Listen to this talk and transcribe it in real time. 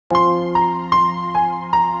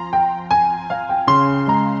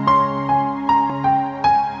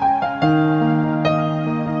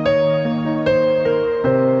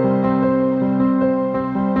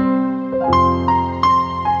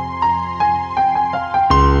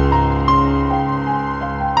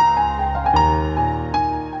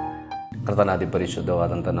ಕರ್ತನ ಅತಿ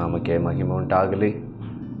ಪರಿಶುದ್ಧವಾದಂಥ ನಾಮಕ್ಕೆ ಮಹಿಮೆ ಉಂಟಾಗಲಿ.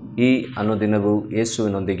 ಈ ಅನುದಿನವೂ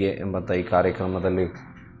ಯೇಸುವಿನೊಂದಿಗೆ ಎಂಬಂಥ ಈ ಕಾರ್ಯಕ್ರಮದಲ್ಲಿ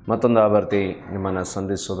ಮತ್ತೊಂದು ಆವರ್ತಿ ನಿಮ್ಮನ್ನು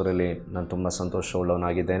ಸಂಧಿಸೋದರಲ್ಲಿ ನಾನು ತುಂಬ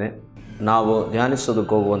ಸಂತೋಷವುಳ್ಳವನಾಗಿದ್ದೇನೆ. ನಾವು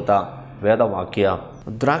ಧ್ಯಾನಿಸೋದಕ್ಕೆ ಹೋಗುವಂಥ ವೇದವಾಕ್ಯ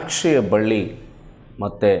ದ್ರಾಕ್ಷಿಯ ಬಳ್ಳಿ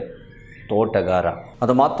ಮತ್ತು ತೋಟಗಾರ.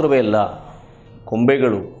 ಅದು ಮಾತ್ರವೇ ಅಲ್ಲ,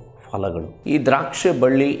 ಕೊಂಬೆಗಳು, ಫಲಗಳು. ಈ ದ್ರಾಕ್ಷಿ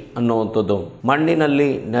ಬಳ್ಳಿ ಅನ್ನುವಂಥದ್ದು ಮಣ್ಣಿನಲ್ಲಿ,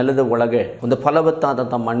 ನೆಲದ ಒಳಗೆ ಒಂದು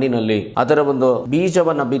ಫಲವತ್ತಾದಂಥ ಮಣ್ಣಿನಲ್ಲಿ ಅದರ ಒಂದು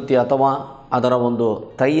ಬೀಜವನ್ನು ಬಿತ್ತಿ ಅಥವಾ ಅದರ ಒಂದು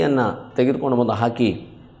ತೈಯನ್ನು ತೆಗೆದುಕೊಂಡು ಬಂದು ಹಾಕಿ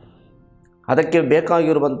ಅದಕ್ಕೆ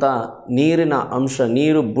ಬೇಕಾಗಿರುವಂಥ ನೀರಿನ ಅಂಶ,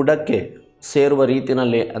 ನೀರು ಬುಡಕ್ಕೆ ಸೇರುವ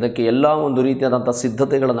ರೀತಿಯಲ್ಲಿ ಅದಕ್ಕೆ ಎಲ್ಲ ಒಂದು ರೀತಿಯಾದಂಥ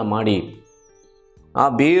ಸಿದ್ಧತೆಗಳನ್ನು ಮಾಡಿ ಆ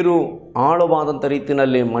ಬೇರು ಆಳವಾದಂಥ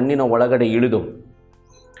ರೀತಿಯಲ್ಲಿ ಮಣ್ಣಿನ ಒಳಗಡೆ ಇಳಿದು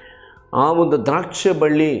ಆ ಒಂದು ದ್ರಾಕ್ಷಿ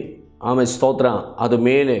ಬಳ್ಳಿ ಆಮೇಲೆ ಸ್ತೋತ್ರ ಅದು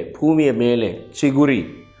ಮೇಲೆ ಭೂಮಿಯ ಮೇಲೆ ಚಿಗುರಿ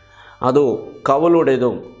ಅದು ಕವಲೊಡೆದು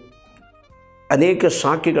ಅನೇಕ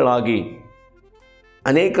ಶಾಖೆಗಳಾಗಿ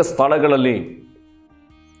ಅನೇಕ ಸ್ಥಳಗಳಲ್ಲಿ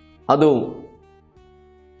ಅದು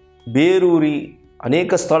ಬೇರೂರಿ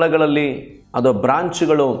ಅನೇಕ ಸ್ಥಳಗಳಲ್ಲಿ ಅದು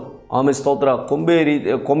ಬ್ರಾಂಚ್ಗಳು ಆಮೇಲೆ ಸ್ತೋತ್ರ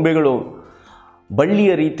ಕೊಂಬೆಗಳು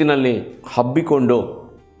ಬಳ್ಳಿಯ ರೀತಿಯಲ್ಲಿ ಹಬ್ಬಿಕೊಂಡು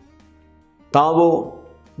ತಾವು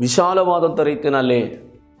ವಿಶಾಲವಾದಂಥ ರೀತಿಯಲ್ಲಿ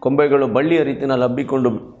ಕೊಂಬೆಗಳು ಬಳ್ಳಿಯ ರೀತಿಯಲ್ಲಿ ಹಬ್ಬಿಕೊಂಡು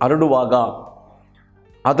ಹರಡುವಾಗ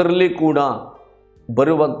ಅದರಲ್ಲಿ ಕೂಡ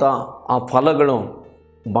ಬರುವಂಥ ಆ ಫಲಗಳು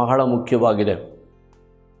ಬಹಳ ಮುಖ್ಯವಾಗಿದೆ.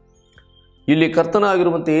 ಇಲ್ಲಿ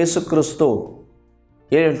ಕರ್ತನಾಗಿರುವಂಥ ಯೇಸು ಕ್ರಿಸ್ತು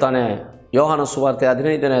ಹೇಳ್ತಾನೆ ಯೋಹಾನ ಸುವಾರ್ತೆ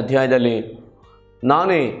 15ನೇ ಅಧ್ಯಾಯದಲ್ಲಿ,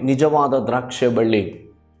 ನಾನೇ ನಿಜವಾದ ದ್ರಾಕ್ಷಿ ಬಳ್ಳಿ,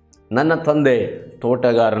 ನನ್ನ ತಂದೆ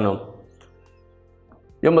ತೋಟಗಾರನು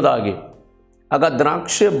ಎಂಬುದಾಗಿ. ಆಗ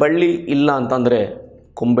ದ್ರಾಕ್ಷಿ ಬಳ್ಳಿ ಇಲ್ಲ ಅಂತಂದರೆ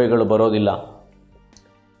ಕೊಂಬೆಗಳು ಬರೋದಿಲ್ಲ,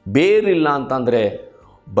 ಬೇರಿಲ್ಲ ಅಂತಂದರೆ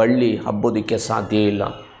ಬಳ್ಳಿ ಹಬ್ಬೋದಕ್ಕೆ ಸಾಧ್ಯ ಇಲ್ಲ.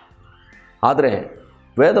 ಆದರೆ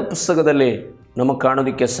ವೇದ ಪುಸ್ತಕದಲ್ಲಿ ನಮಗೆ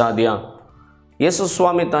ಕಾಣೋದಕ್ಕೆ ಸಾಧ್ಯ. ಯೇಸು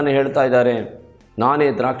ಸ್ವಾಮಿ ತಾನೇ ಹೇಳ್ತಾ ಇದ್ದಾರೆ, ನಾನೇ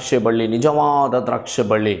ದ್ರಾಕ್ಷಿ ಬಳ್ಳಿ, ನಿಜವಾದ ದ್ರಾಕ್ಷಿ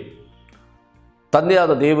ಬಳ್ಳಿ,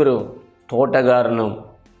 ತಂದೆಯಾದ ದೇವರು ತೋಟಗಾರನು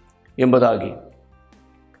ಎಂಬುದಾಗಿ.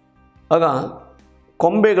 ಆಗ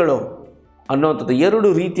ಕೊಂಬೆಗಳು ಅನ್ನುವಂಥದ್ದು ಎರಡು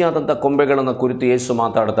ರೀತಿಯಾದಂಥ ಕೊಂಬೆಗಳನ್ನು ಕುರಿತು ಯೇಸು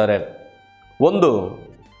ಮಾತಾಡ್ತಾರೆ. ಒಂದು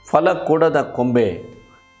ಫಲ ಕೊಡದ ಕೊಂಬೆ,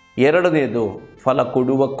 ಎರಡನೇದು ಫಲ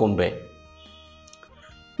ಕೊಡುವ ಕೊಂಬೆ.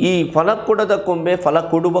 ಈ ಫಲ ಕೊಡದ ಕೊಂಬೆ, ಫಲ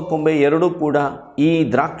ಕೊಡುವ ಕೊಂಬೆ ಎರಡೂ ಕೂಡ ಈ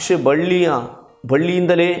ದ್ರಾಕ್ಷಿ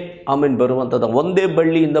ಬಳ್ಳಿಯಿಂದಲೇ ಆಮೇಲೆ ಬರುವಂಥದ್ದು, ಒಂದೇ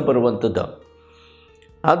ಬಳ್ಳಿಯಿಂದ ಬರುವಂಥದ್ದು.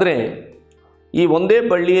 ಆದರೆ ಈ ಒಂದೇ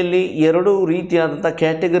ಬಳ್ಳಿಯಲ್ಲಿ ಎರಡು ರೀತಿಯಾದಂಥ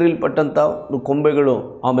ಕ್ಯಾಟಗರಿಲ್ಪಟ್ಟಂಥ ಕೊಂಬೆಗಳು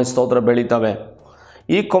ಆಮೇಲೆ ಸ್ತೋತ್ರ ಬೆಳೀತವೆ.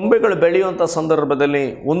 ಈ ಕೊಂಬೆಗಳು ಬೆಳೆಯುವಂಥ ಸಂದರ್ಭದಲ್ಲಿ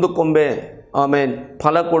ಒಂದು ಕೊಂಬೆ ಆಮೇಲೆ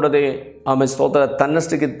ಫಲ ಕೊಡದೆ ಆಮೇಲೆ ಸ್ತೋತ್ರ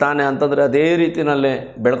ತನ್ನಷ್ಟಕ್ಕೆ ತಾನೆ ಅಂತಂದರೆ ಅದೇ ರೀತಿಯಲ್ಲೇ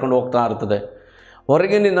ಬೆಳ್ಕೊಂಡು ಹೋಗ್ತಾ ಇರ್ತದೆ.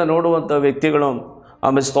 ಹೊರಗಿನಿಂದ ನೋಡುವಂಥ ವ್ಯಕ್ತಿಗಳು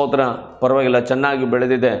ಆಮೇಲೆ ಸ್ತೋತ್ರ ಪರವಾಗಿಲ್ಲ, ಚೆನ್ನಾಗಿ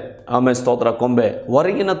ಬೆಳೆದಿದೆ ಆಮೇಲೆ ಸ್ತೋತ್ರ ಕೊಂಬೆ,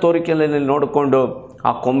 ಹೊರಗಿನ ತೋರಿಕೆಯಲ್ಲಿ ನೋಡಿಕೊಂಡು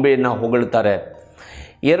ಆ ಕೊಂಬೆಯನ್ನು ಹೊಗಳ್ತಾರೆ.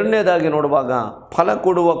 ಎರಡನೇದಾಗಿ ನೋಡುವಾಗ ಫಲ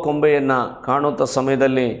ಕೊಡುವ ಕೊಂಬೆಯನ್ನು ಕಾಣುವಂಥ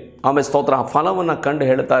ಸಮಯದಲ್ಲಿ ಆಮೇಲೆ ಸ್ತೋತ್ರ ಆ ಫಲವನ್ನು ಕಂಡು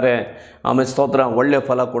ಹೇಳ್ತಾರೆ, ಆಮೇಲೆ ಸ್ತೋತ್ರ ಒಳ್ಳೆಯ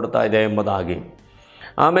ಫಲ ಕೊಡ್ತಾ ಇದೆ ಎಂಬುದಾಗಿ.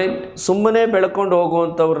 ಆಮೇಲೆ ಸುಮ್ಮನೆ ಬೆಳ್ಕೊಂಡು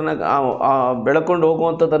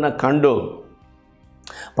ಹೋಗುವಂಥದ್ದನ್ನು ಕಂಡು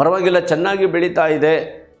ಪರವಾಗಿಲ್ಲ, ಚೆನ್ನಾಗಿ ಬೆಳೀತಾ ಇದೆ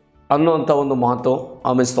ಅನ್ನುವಂಥ ಒಂದು ಮಾತು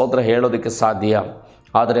ಆಮೇಲೆ ಸ್ತೋತ್ರ ಹೇಳೋದಕ್ಕೆ ಸಾಧ್ಯ.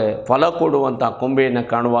 ಆದರೆ ಫಲ ಕೊಡುವಂಥ ಕೊಂಬೆಯನ್ನು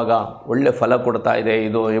ಕಾಣುವಾಗ ಒಳ್ಳೆ ಫಲ ಕೊಡ್ತಾ ಇದೆ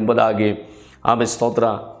ಇದು ಎಂಬುದಾಗಿ ಆಮೇಲೆ ಸ್ತೋತ್ರ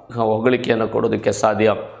ಹೊಗಳಿಕೆಯನ್ನು ಕೊಡೋದಕ್ಕೆ ಸಾಧ್ಯ.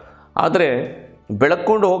 ಆದರೆ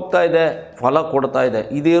ಬೆಳ್ಕೊಂಡು ಹೋಗ್ತಾ ಇದೆ, ಫಲ ಕೊಡ್ತಾ ಇದೆ,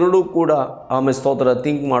 ಇದೆರಡೂ ಕೂಡ ಆಮೇಲೆ ಸ್ತೋತ್ರ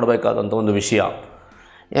ಥಿಂಕ್ ಮಾಡಬೇಕಾದಂಥ ಒಂದು ವಿಷಯ.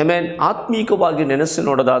 ಆತ್ಮೀಕವಾಗಿ ನೆನೆಸಿ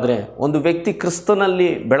ನೋಡೋದಾದರೆ ಒಂದು ವ್ಯಕ್ತಿ ಕ್ರಿಸ್ತನಲ್ಲಿ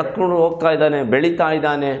ಬೆಳ್ಕೊಂಡು ಹೋಗ್ತಾ ಇದ್ದಾನೆ, ಬೆಳೀತಾ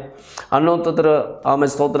ಇದ್ದಾನೆ ಅನ್ನುವಂಥದ್ರ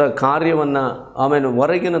ಆಮೇಲೆ ಸ್ತೋತ್ರ ಕಾರ್ಯವನ್ನು ಆಮೇಲೆ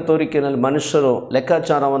ಹೊರಗಿನ ತೋರಿಕೆಯಲ್ಲಿ ಮನುಷ್ಯರು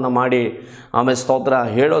ಲೆಕ್ಕಾಚಾರವನ್ನು ಮಾಡಿ ಆಮೇಲೆ ಸ್ತೋತ್ರ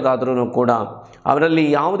ಹೇಳೋದಾದ್ರೂ ಕೂಡ ಅವರಲ್ಲಿ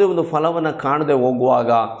ಯಾವುದೇ ಒಂದು ಫಲವನ್ನು ಕಾಣದೆ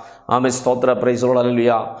ಹೋಗುವಾಗ ಆಮೇಲೆ ಸ್ತೋತ್ರ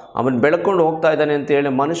ಪ್ರೈಸ್ಗಳಲ್ಲಿಯ ಅವನು ಬೆಳ್ಕೊಂಡು ಹೋಗ್ತಾ ಇದ್ದಾನೆ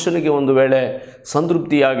ಅಂತೇಳಿ ಮನುಷ್ಯನಿಗೆ ಒಂದು ವೇಳೆ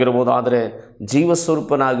ಸಂತೃಪ್ತಿಯಾಗಿರ್ಬೋದು. ಆದರೆ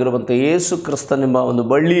ಜೀವಸ್ವರೂಪನಾಗಿರುವಂಥ ಯೇಸು ಕ್ರಿಸ್ತನೆಂಬ ಒಂದು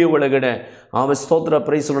ಬಳ್ಳಿಯ ಒಳಗಡೆ ಆಮೇಲೆ ಸ್ತೋತ್ರ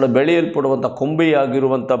ಪ್ರೈಸ್ಗಳ ಬೆಳೆಯಲ್ಪಡುವಂಥ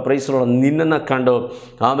ಕೊಂಬೆಯಾಗಿರುವಂಥ ಪ್ರೈಸ್ಗಳ ನಿನ್ನನ್ನು ಕಂಡು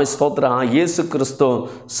ಆಮೇಲೆ ಸ್ತೋತ್ರ ಆ ಯೇಸು ಕ್ರಿಸ್ತು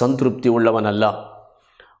ಸಂತೃಪ್ತಿ ಉಳ್ಳವನಲ್ಲ.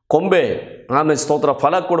 ಕೊಂಬೆ ಆಮೇಲೆ ಸ್ತೋತ್ರ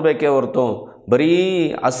ಫಲ ಕೊಡಬೇಕೇ ಹೊರತು ಬರೀ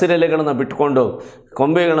ಹಸಿರೆಲೆಗಳನ್ನು ಬಿಟ್ಕೊಂಡು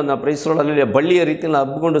ಕೊಂಬೆಗಳನ್ನು ಪ್ರೈಸ್ಗಳಲ್ಲಿ ಬಳ್ಳಿಯ ರೀತಿಯಲ್ಲಿ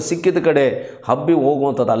ಹಬ್ಬಿಕೊಂಡು ಸಿಕ್ಕಿದ ಕಡೆ ಹಬ್ಬಿ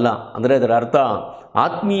ಹೋಗುವಂಥದ್ದಲ್ಲ. ಅಂದರೆ ಅದರ ಅರ್ಥ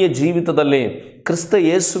ಆತ್ಮೀಯ ಜೀವಿತದಲ್ಲಿ ಕ್ರಿಸ್ತ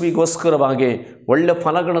ಯೇಸುವಿಗೋಸ್ಕರವಾಗಿ ಒಳ್ಳೆ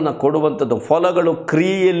ಫಲಗಳನ್ನು ಕೊಡುವಂಥದ್ದು, ಫಲಗಳು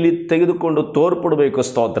ಕ್ರಿಯೆಯಲ್ಲಿ ತೆಗೆದುಕೊಂಡು ತೋರ್ಪಡಬೇಕು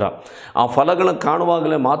ಸ್ತೋತ್ರ. ಆ ಫಲಗಳನ್ನು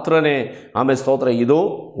ಕಾಣುವಾಗಲೇ ಮಾತ್ರನೇ ಆಮೇಲೆ ಸ್ತೋತ್ರ ಇದು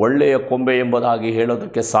ಒಳ್ಳೆಯ ಕೊಂಬೆ ಎಂಬುದಾಗಿ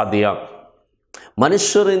ಹೇಳೋದಕ್ಕೆ ಸಾಧ್ಯ.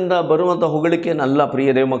 ಮನುಷ್ಯರಿಂದ ಬರುವಂಥ ಹೊಗಳಿಕೆಯನ್ನಲ್ಲ ಪ್ರಿಯ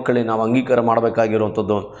ದೇವ ಮಕ್ಕಳೇ ನಾವು ಅಂಗೀಕಾರ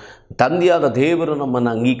ಮಾಡಬೇಕಾಗಿರುವಂಥದ್ದು. ತಂದೆಯಾದ ದೇವರು ನಮ್ಮನ್ನು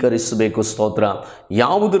ಅಂಗೀಕರಿಸಬೇಕು. ಸ್ತೋತ್ರ.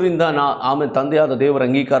 ಯಾವುದರಿಂದ ಆಮೇಲೆ ತಂದೆಯಾದ ದೇವರು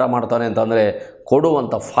ಅಂಗೀಕಾರ ಮಾಡ್ತಾನೆ ಅಂತಂದರೆ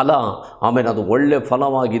ಕೊಡುವಂಥ ಫಲ, ಆಮೇಲೆ ಅದು ಒಳ್ಳೆಯ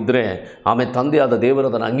ಫಲವಾಗಿದ್ದರೆ ಆಮೇಲೆ ತಂದೆಯಾದ ದೇವರು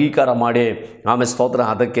ಅದನ್ನು ಅಂಗೀಕಾರ ಮಾಡಿ ಆಮೇಲೆ ಸ್ತೋತ್ರ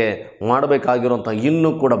ಅದಕ್ಕೆ ಮಾಡಬೇಕಾಗಿರುವಂಥ ಇನ್ನೂ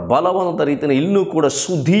ಕೂಡ ಬಲವಾದಂಥ ರೀತಿಯ ಇನ್ನೂ ಕೂಡ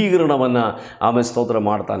ಶುದ್ಧೀಕರಣವನ್ನು ಆಮೇಲೆ ಸ್ತೋತ್ರ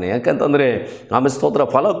ಮಾಡ್ತಾನೆ. ಯಾಕಂತಂದರೆ ಆಮೇಲೆ ಸ್ತೋತ್ರ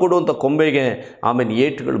ಫಲ ಕೊಡುವಂಥ ಕೊಂಬೆಗೆ ಆಮೇಲೆ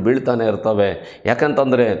ಏಟುಗಳು ಬೀಳ್ತಾನೆ ಇರ್ತವೆ.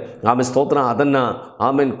 ಯಾಕಂತಂದರೆ ಆಮೇಲೆ ಸ್ತೋತ್ರ ಅದನ್ನು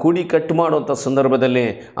ಆಮೇಲೆ ಕೂಡಿ ಕಟ್ ಮಾಡುವಂಥ ಸಂದರ್ಭದಲ್ಲಿ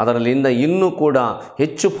ಅದರಲ್ಲಿಂದ ಇನ್ನೂ ಕೂಡ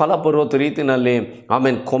ಹೆಚ್ಚು ಫಲ ಬರುವಂಥ ರೀತಿಯಲ್ಲಿ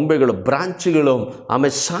ಆಮೇಲೆ ಕೊಂಬೆಗಳು, ಬ್ರಾಂಚ್ಗಳು,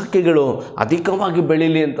 ಆಮೇಲೆ ಶಾಖೆಗಳು ಅಧಿಕವಾಗಿ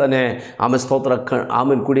ಬೆಳೀಲಿ ಅಂತಾನೆ ಆಮೇಲೆ ಸ್ತೋತ್ರ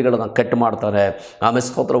ಆಮೇಲೆ ಕುಡಿಗಳನ್ನು ಕಟ್ ಮಾಡ್ತಾರೆ. ಆಮೇಲೆ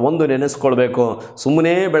ಸ್ತೋತ್ರ ಒಂದು ನೆನೆಸ್ಕೊಳ್ಬೇಕು,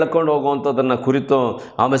 ಸುಮ್ಮನೆ ಬೆಳ್ಕೊಂಡು ಹೋಗುವಂಥದ್ದನ್ನು ಕುರಿತು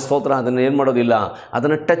ಆಮೇಲೆ ಸ್ತೋತ್ರ ಅದನ್ನು ಏನು ಮಾಡೋದಿಲ್ಲ,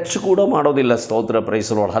 ಅದನ್ನು ಟಚ್ ಕೂಡ ಮಾಡೋದಿಲ್ಲ. ಸ್ತೋತ್ರ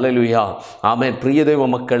ಪ್ರೈಸ್ ಲಾರ್ಡ್, ಹಲ್ಲೆಲೂಯಾ. ಆಮೇಲೆ ಪ್ರಿಯದೇವ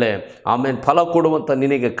ಮಕ್ಕಳೇ, ಆಮೇಲೆ ಫಲ ಕೊಡುವಂಥ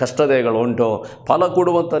ನಿನಗೆ ಕಷ್ಟತೆಗಳು ಉಂಟು, ಫಲ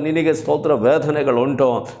ಕೊಡುವಂಥ ನಿನಗೆ ಸ್ತೋತ್ರ ವೇದನೆಗಳು ಉಂಟು,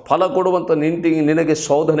 ಫಲ ಕೊಡುವಂಥ ನಿನಗೆ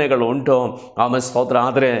ಶೋಧನೆಗಳು ಉಂಟು. ಆಮೇಲೆ ಸ್ತೋತ್ರ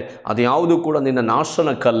ಆದರೆ ಅದು ಯಾವುದು ಕೂಡ ನಿನ್ನ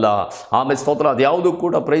ನಾಶನಕ್ಕಲ್ಲ. ಆಮೇಲೆ ಸ್ತೋತ್ರ ಅದು ಯಾವುದು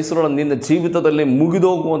ಕೂಡ ಪ್ರೈಸ್ ಲಾರ್ಡ್ ನಿನ್ನ ಜೀವಿತದಲ್ಲಿ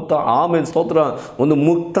ಮುಗಿದೋಗುವಂಥ ಆಮೇಲೆ ಸ್ತೋತ್ರ ಒಂದು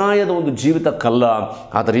ಮುಕ್ತಾಯದ ಒಂದು ಜೀವಿತಕ್ಕಲ್ಲ.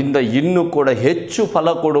 ಅದರಿಂದ ಇನ್ನೂ ಕೂಡ ಹೆಚ್ಚು ಫಲ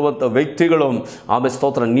ಕೊಡುವಂಥ ವ್ಯಕ್ತಿಗಳು ಆಮೇಲೆ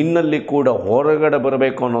ಸ್ತೋತ್ರ ನಿನ್ನಲ್ಲಿ ಕೂಡ ಹೊರಗಡೆ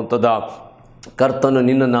ಬರಬೇಕು ಅನ್ನೋಂಥದ್ದು ಕರ್ತನು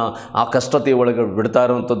ನಿನ್ನನ್ನು ಆ ಕಷ್ಟತೆಯ ಒಳಗೆ ಬಿಡ್ತಾ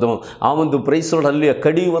ಇರುವಂಥದ್ದು, ಆ ಒಂದು ಪ್ರೈಸಲ್ಲಿ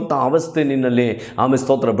ಕಡಿಯುವಂಥ ಅವಸ್ಥೆ ನಿನ್ನಲ್ಲಿ ಆಮೇಲೆ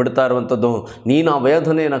ಸ್ತೋತ್ರ ಬಿಡ್ತಾ ಇರುವಂಥದ್ದು. ನೀನು ಆ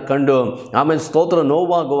ವೇದನೆಯನ್ನು ಕಂಡು ಆಮೇಲೆ ಸ್ತೋತ್ರ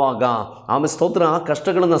ನೋವಾಗುವಾಗ ಆಮೇಲೆ ಸ್ತೋತ್ರ ಆ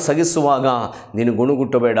ಕಷ್ಟಗಳನ್ನು ಸಹಿಸುವಾಗ ನೀನು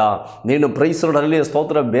ಗುಣಗುಟ್ಟಬೇಡ, ನೀನು ಪ್ರೈಸಲ್ಲಿ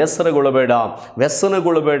ಸ್ತೋತ್ರ ಬೇಸರಗೊಳ್ಳಬೇಡ,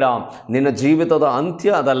 ವ್ಯಸನಗೊಳ್ಳಬೇಡ. ನಿನ್ನ ಜೀವಿತದ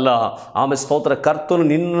ಅಂತ್ಯ ಅದಲ್ಲ. ಆಮೇಲೆ ಸ್ತೋತ್ರ ಕರ್ತನು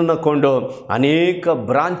ನಿನ್ನನ್ನು ಕೊಂಡು ಅನೇಕ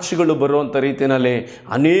ಬ್ರಾಂಚ್ಗಳು ಬರುವಂಥ ರೀತಿಯಲ್ಲಿ,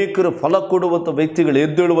 ಅನೇಕರು ಫಲ ಕೊಡುವಂಥ ವ್ಯಕ್ತಿಗಳು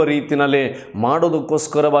ಎದ್ದೇಳುವ ರೀತಿಯಲ್ಲಿ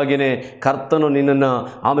ಮಾಡೋದಕ್ಕೋಸ್ಕರವಾಗಿಯೇ ಕರ್ತನು ನಿನ್ನನ್ನು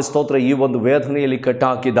ಆಮೇಲೆ ಸ್ತೋತ್ರ ಈ ಒಂದು ವೇದನೆಯಲ್ಲಿ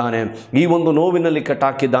ಕಟ್ಟಾಕಿದ್ದಾನೆ, ಈ ಒಂದು ನೋವಿನಲ್ಲಿ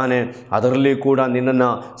ಕಟ್ಟಾಕಿದ್ದಾನೆ. ಅದರಲ್ಲಿ ಕೂಡ ನಿನ್ನನ್ನು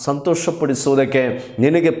ಸಂತೋಷಪಡಿಸುವುದಕ್ಕೆ,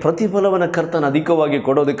 ನಿನಗೆ ಪ್ರತಿಫಲವನ್ನು ಕರ್ತನ ಅಧಿಕವಾಗಿ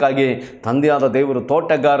ಕೊಡೋದಕ್ಕಾಗಿ ತಂದೆಯಾದ ದೇವರು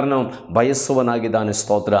ತೋಟಗಾರನು ಬಯಸುವನಾಗಿದ್ದಾನೆ.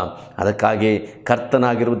 ಸ್ತೋತ್ರ. ಅದಕ್ಕಾಗಿ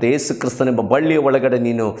ಕರ್ತನಾಗಿರುವುದು ಯೇಸು ಕ್ರಿಸ್ತನೆಂಬ ಬಳ್ಳಿಯ ಒಳಗಡೆ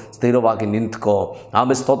ನೀನು ಸ್ಥಿರವಾಗಿ ನಿಂತ್ಕೋ.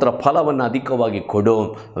 ಆಮೇಲೆ ಸ್ತೋತ್ರ ಫಲವನ್ನು ಅಧಿಕವಾಗಿ ಕೊಡು.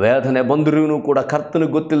 ವೇದನೆ ಬಂದರೂ ಕೂಡ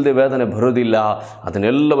ಕರ್ತನಿಗೆ ಗೊತ್ತಿಲ್ಲದೆ ವೇದನೆ ಬರೋದಿಲ್ಲ.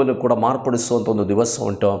 ಅದನ್ನೆಲ್ಲವನ್ನು ಕೂಡ ಮಾರ್ಪಡಿಸುವಂಥ ಒಂದು ದಿವಸ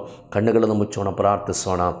ಉಂಟು. ಕಣ್ಣುಗಳನ್ನು ಮುಚ್ಚೋಣ,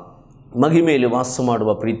 ಪ್ರಾರ್ಥಿಸೋಣ. ಮಹಿಮೆಯಲ್ಲಿ ವಾಸ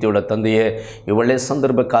ಮಾಡುವ ಪ್ರೀತಿಯುಳ್ಳ ತಂದೆಯೇ, ಈ ಒಳ್ಳೆಯ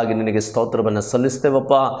ಸಂದರ್ಭಕ್ಕಾಗಿ ನಿನಗೆ ಸ್ತೋತ್ರವನ್ನು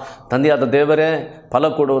ಸಲ್ಲಿಸ್ತೇವಪ್ಪ. ತಂದೆಯಾದ ದೇವರೇ, ಫಲ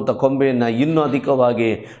ಕೊಡುವಂಥ ಕೊಂಬೆಯನ್ನು ಇನ್ನೂ ಅಧಿಕವಾಗಿ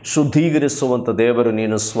ಶುದ್ಧೀಕರಿಸುವಂಥ ದೇವರು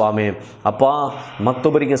ನೀನು ಸ್ವಾಮಿ. ಅಪ್ಪ,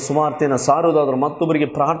 ಮತ್ತೊಬ್ಬರಿಗೆ ಸುವಾರ್ತೆಯನ್ನು ಸಾರುವುದಾದರೂ, ಮತ್ತೊಬ್ಬರಿಗೆ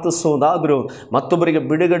ಪ್ರಾರ್ಥಿಸುವುದಾದರೂ, ಮತ್ತೊಬ್ಬರಿಗೆ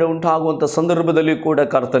ಬಿಡುಗಡೆ ಉಂಟಾಗುವಂಥ ಸಂದರ್ಭದಲ್ಲಿ ಕೂಡ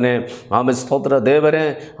ಕರ್ತನೆ ಆಮೇಲೆ ಸ್ತೋತ್ರ ದೇವರೇ,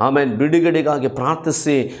 ಆಮೇಲೆ ಬಿಡುಗಡೆಗಾಗಿ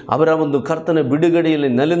ಪ್ರಾರ್ಥಿಸಿ ಅವರ ಒಂದು ಕರ್ತನೆ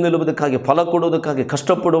ಬಿಡುಗಡೆಯಲ್ಲಿ ನೆಲೆ ನಿಲ್ಲುವುದಕ್ಕಾಗಿ, ಫಲ ಕೊಡುವುದಕ್ಕಾಗಿ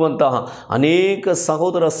ಕಷ್ಟಪಡುವಂತಹ ಅನೇಕ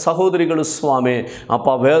ಸಹೋದರ ಸಹೋದರಿಗಳು ಸ್ವಾಮಿ ಅಪ್ಪ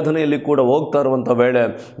ವೇದನೆಯಲ್ಲಿ ಕೂಡ ಹೋಗ್ತಾ ಇರುವಂಥ ವೇಳೆ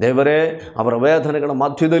ದೇವರೇ, ಅವರ ವೇದನೆಗಳ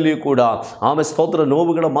ಮಧ್ಯದಲ್ಲಿ ಕೂಡ ಆಮೇಲೆ ಸ್ತೋತ್ರ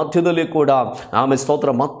ನೋವುಗಳ ಮಧ್ಯದಲ್ಲಿ ಕೂಡ ಆಮೇಲೆ ಸ್ತೋತ್ರ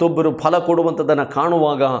ಮತ್ತೊಬ್ಬರು ಫಲ ಕೊಡುವಂಥದ್ದನ್ನು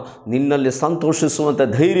ಕಾಣುವಾಗ ನಿನ್ನಲ್ಲಿ ಸಂತೋಷಿಸುವಂತೆ,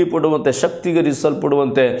 ಧೈರ್ಯ ಪಡುವಂತೆ,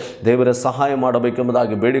 ಶಕ್ತಿಗರಿಸಲ್ಪಡುವಂತೆ ದೇವರ ಸಹಾಯ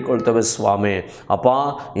ಮಾಡಬೇಕೆಂಬುದಾಗಿ ಬೇಡಿಕೊಳ್ತೇವೆ ಸ್ವಾಮಿ. ಅಪ್ಪ,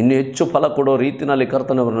 ಇನ್ನೂ ಹೆಚ್ಚು ಫಲ ಕೊಡೋ ರೀತಿಯಲ್ಲಿ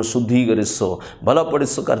ಕರ್ತನವರನ್ನು ಶುದ್ಧೀಕರಿಸು,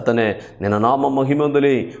 ಬಲಪಡಿಸು ಕರ್ತನೆ. ನಿನ್ನ ನಾಮ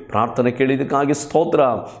ಮಹಿಮೆಯಲ್ಲಿ ಪ್ರಾರ್ಥನೆ ಕೇಳಿದ್ದಕ್ಕಾಗಿ ಸ್ತೋತ್ರ.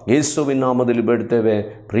 ಯೇಸುವಿನ ನಾಮದಲ್ಲಿ ಬೇಡ್ತೇವೆ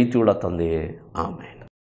ಪ್ರೀತಿಯುಳ್ಳ ತಂದೆಯೇ, ಆಮೆನ್.